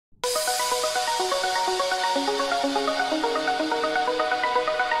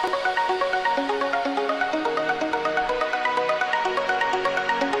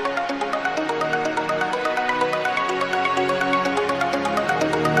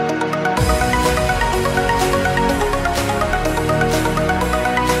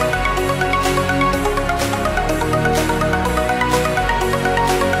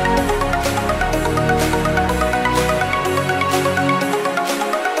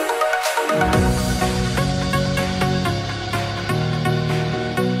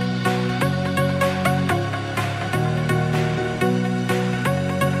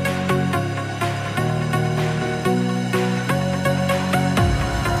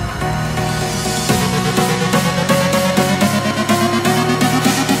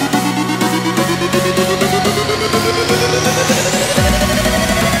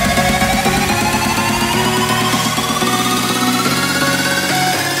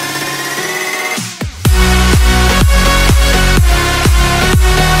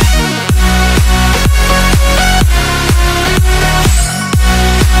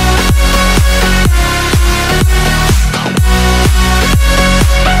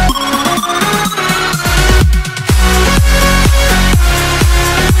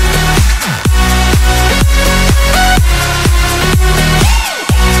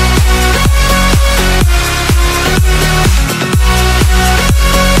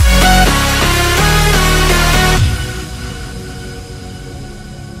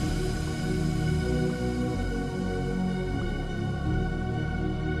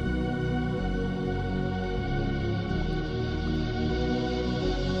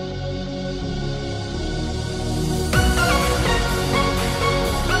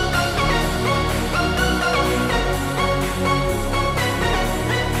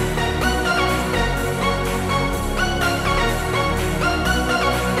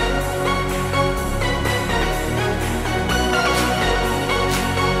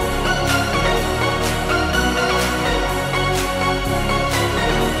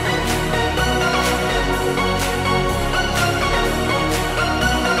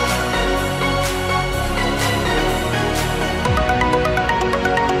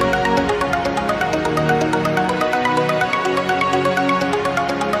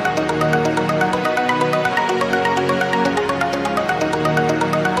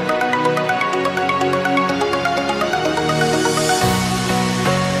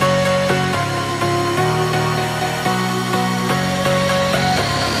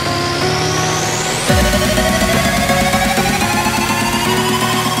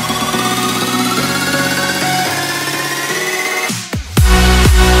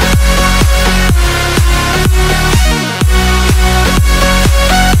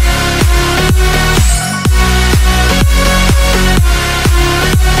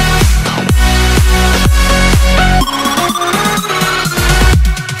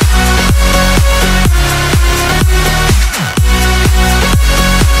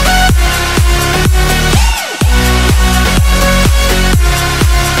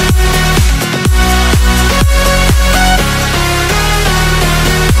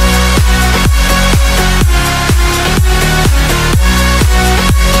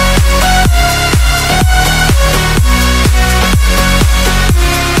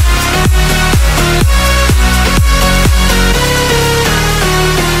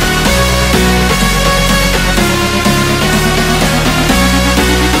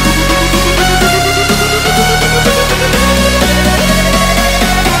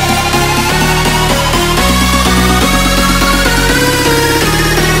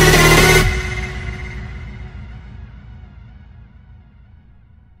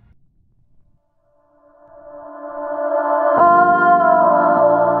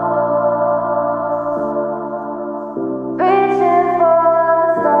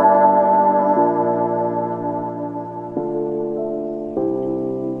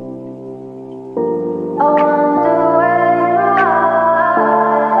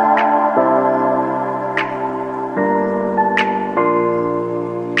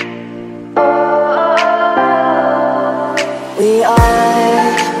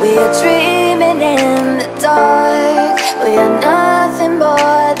are dreaming in the dark. We are nothing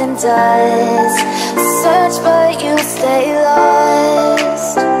more than dust. Search but you stay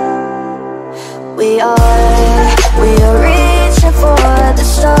lost. We are reaching for the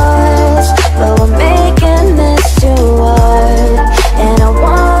stars, but we're making this too hard. And I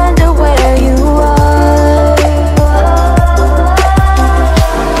wonder where you are.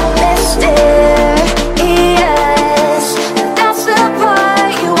 Mysterious, that's the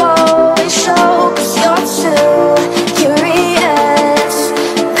part you always show. 'Cause you're too curious.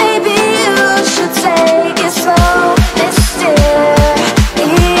 Maybe you should take it slow. Mysterious,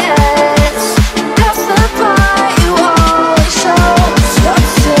 that's the part you always show. 'Cause you're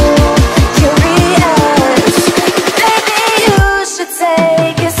too curious. Maybe you should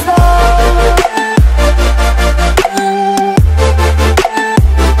take it slow.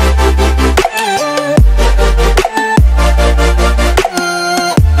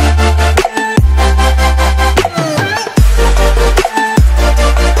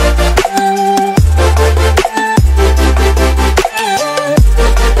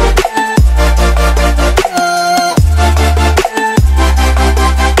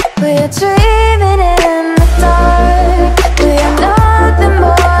 We're dreaming in the dark. We are nothing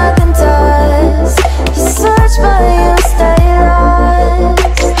more than dust. You search but you stay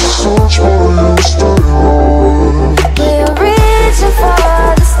lost. We are reaching for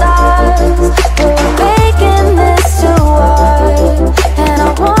the stars, but we're making this too hard. And I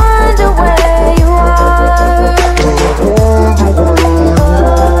wonder where you are.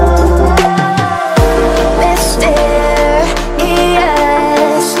 Mysterious,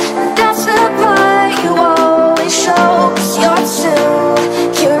 that's the part you always show. 'Cause you're too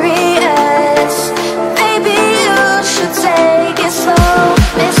curious. Maybe you should take it slow.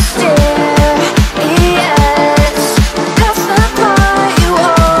 Mysterious, that's the part you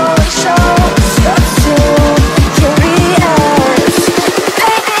always show. 'Cause you're too curious.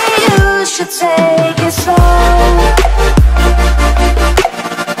 Maybe you should take it slow.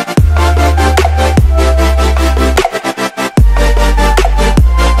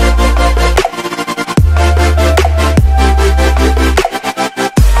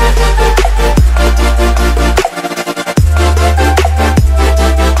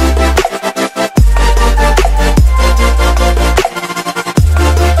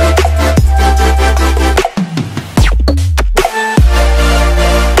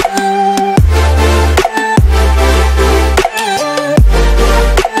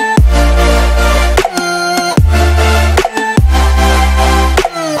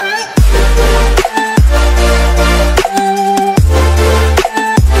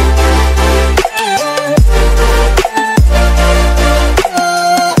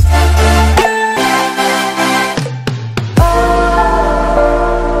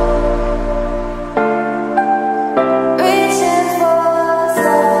 Reaching for the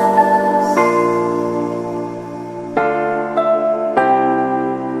stars.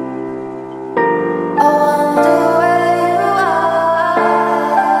 I wonder where you are.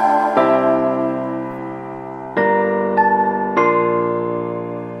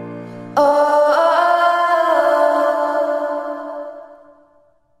 Oh.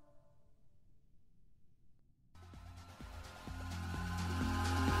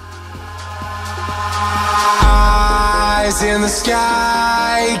 Eyes in the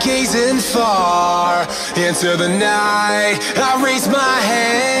sky, gazing far into the night. I raise my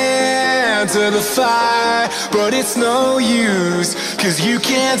hand to the fire, but it's no use, 'cause you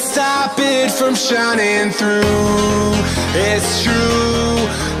can't stop it from shining through. It's true,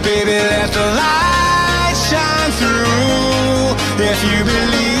 baby, let the light shine through. If you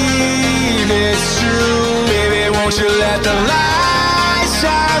believe it's true, baby, won't you let the light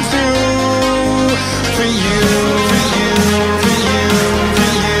shine through for you, for you, for you,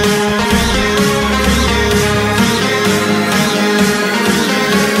 for you, for you, for you, for you, for you,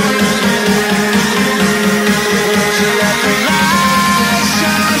 won't you let the light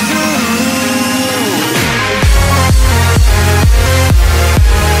shine through?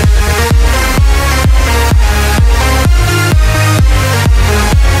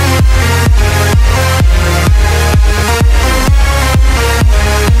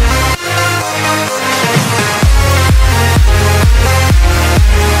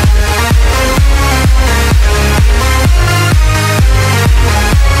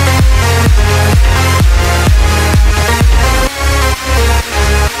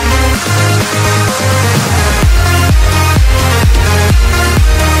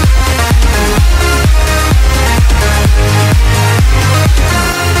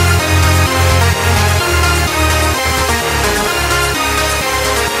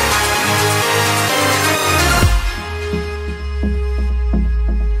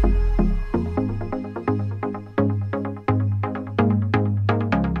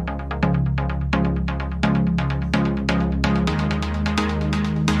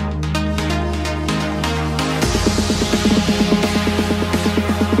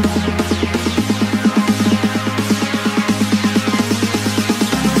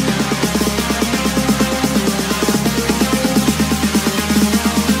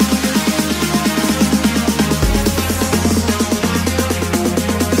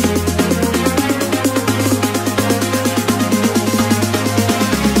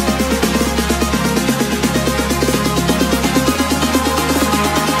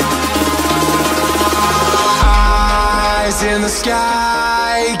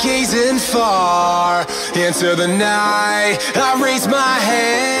 sky, gazing far into the night. I raise my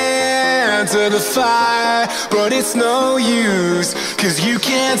hand to the fire, but it's no use, 'cause you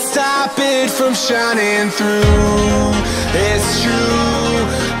can't stop it from shining through. It's true,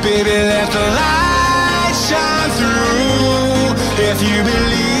 baby, let the light shine through. If you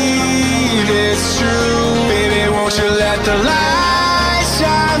believe it's true, baby, won't you let the light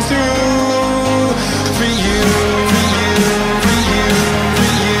shine through for you, for you, for you, for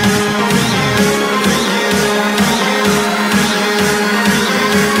you, for you, for you, for you,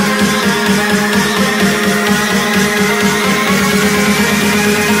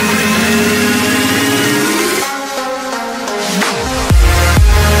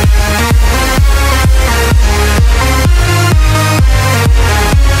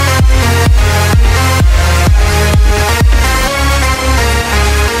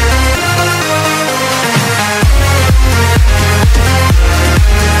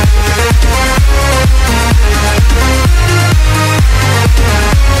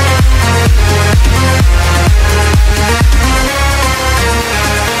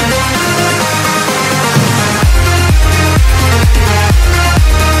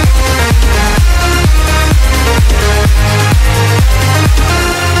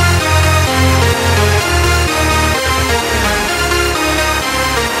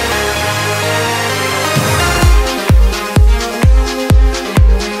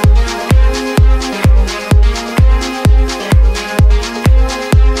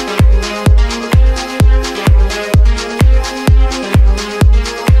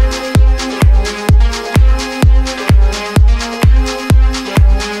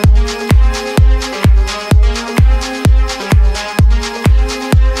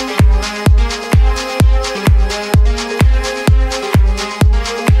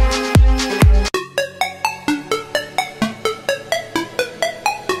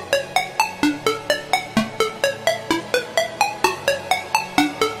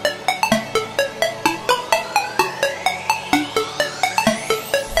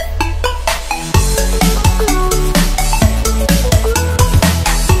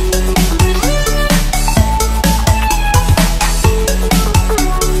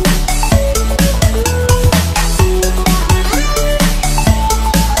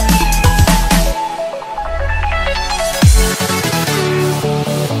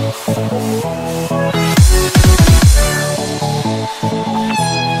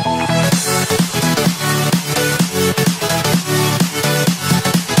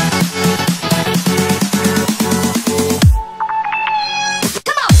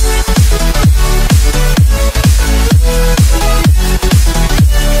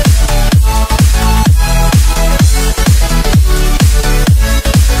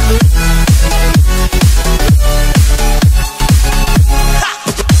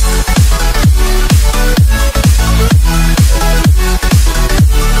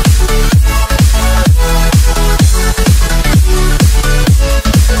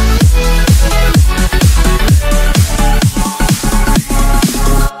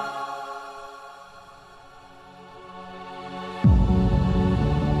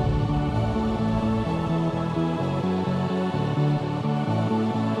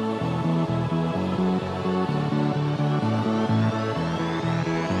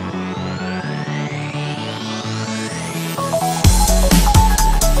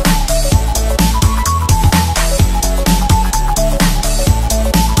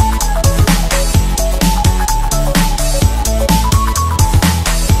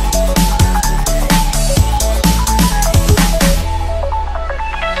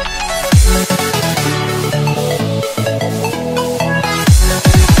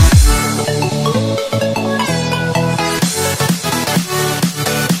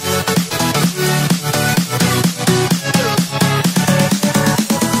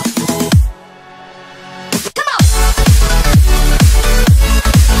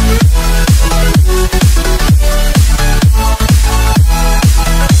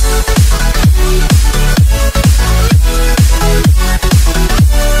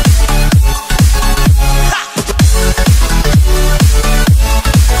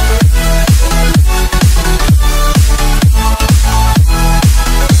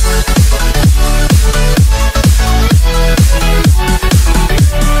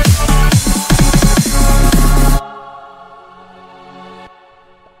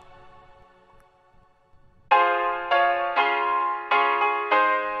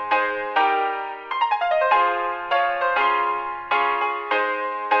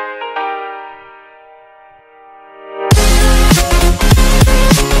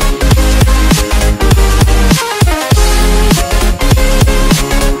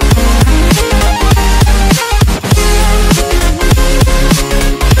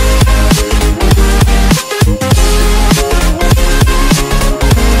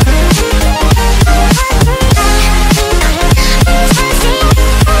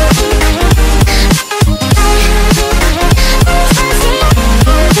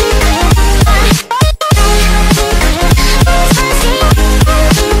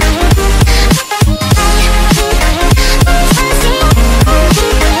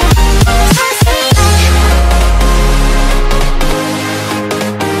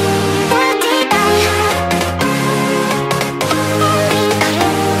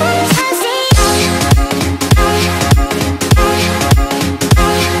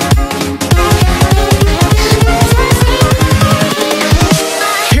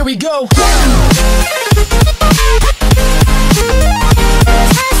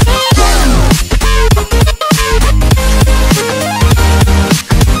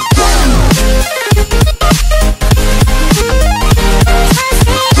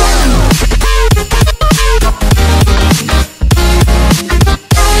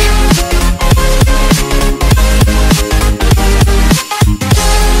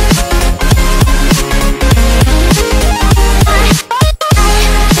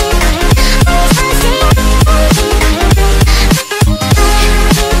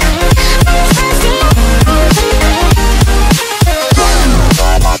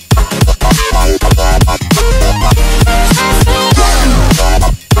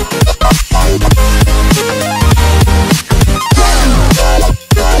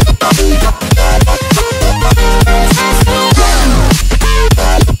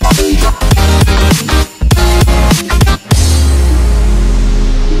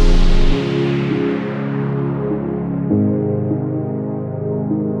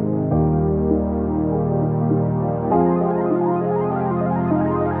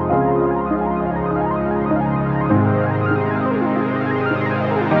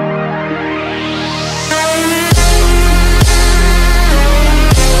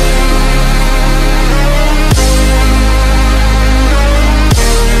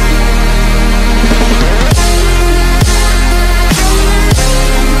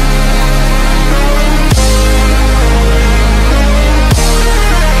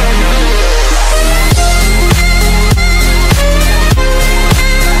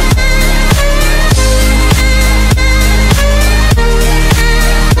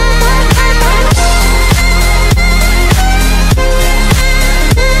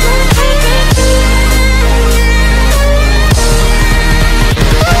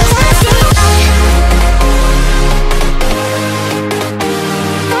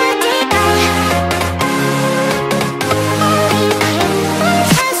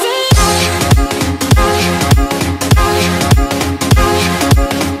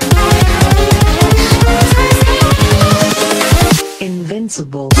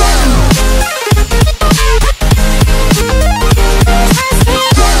 impossible.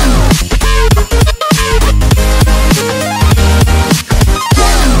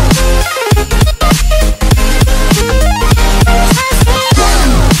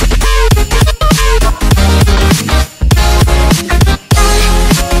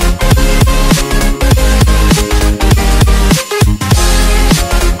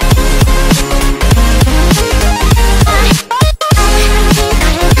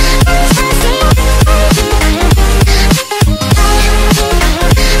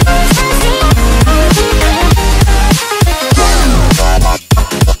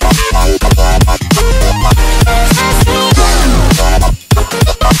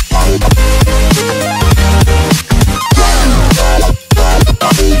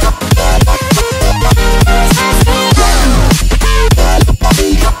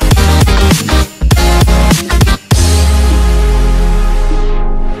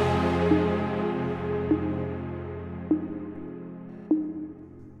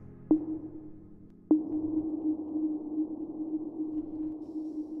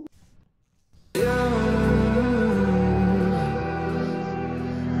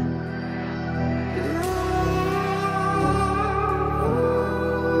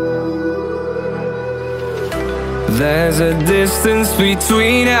 There's a distance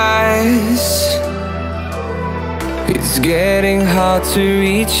between us. It's getting hard to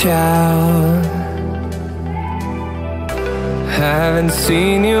reach out. Haven't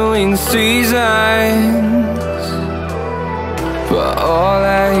seen you in seasons, but all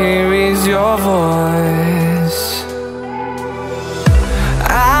I hear is your voice.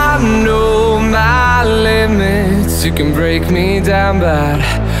 I know my limits, you can break me down, but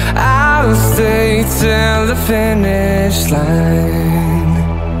I'll stay till the finish line.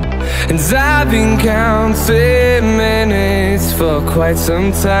 And I've been counting minutes for quite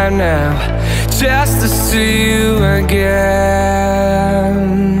some time now, just to see you again.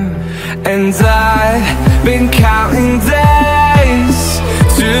 And I've been counting days